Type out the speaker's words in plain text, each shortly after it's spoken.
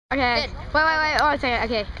Okay. Wait. Oh, a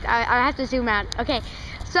second. Okay. I have to zoom out. Okay.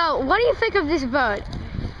 So, what do you think of this boat?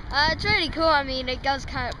 It's really cool. I mean, it goes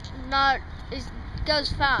it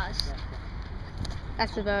goes fast.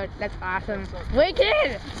 That's the boat. That's awesome.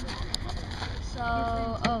 Wicked! So,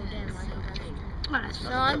 oh damn. So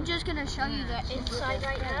I'm just gonna show you the inside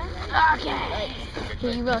right now. Okay.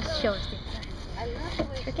 Here, you will show us the inside.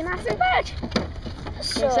 Freaking awesome boat.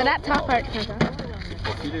 So that top part comes on.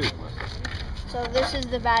 So this is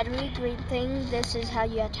the battery, green thing. This is how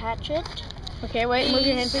you attach it. Okay, wait, move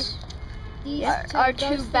your hand, please. These are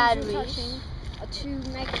two batteries. Two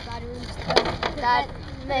mega batteries that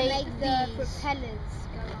make the these. propellers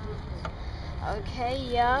go on. Okay,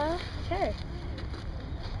 yeah. Okay.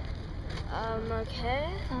 Okay.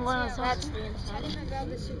 That's the Tell inside. him about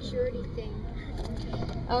the security thing.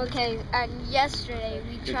 Okay, and yesterday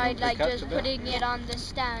we tried like just putting it on the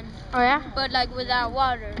stand, Oh yeah? but like without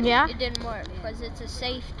water. Yeah? It didn't work because it's a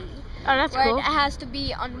safety. Oh, that's Where cool. it has to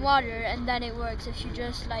be on water and then it works. If you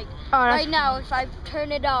just like Oh, that's right now, if I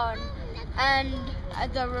turn it on and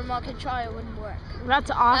the remote control, it wouldn't work. That's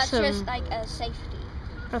awesome. That's just like a safety.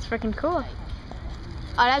 That's freaking cool.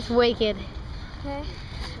 Oh, that's wicked. Okay.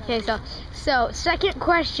 Okay, so second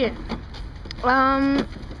question.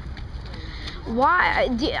 Why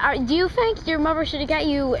do you think your mother should have got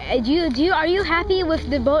you? Are you happy with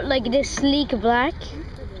the boat like this sleek black?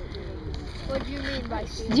 What do you mean by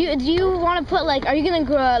sleek? Do you want to put like? Are you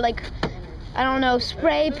gonna like? I don't know,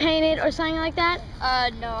 spray paint it or something like that?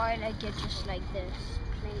 No, I like it just like this.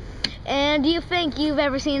 Plain. And do you think you've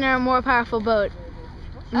ever seen a more powerful boat?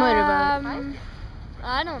 Motorboat.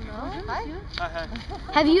 I don't know.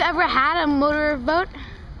 Have you ever had a motorboat?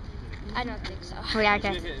 I don't think so. Oh, yeah,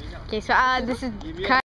 okay. Okay, so this is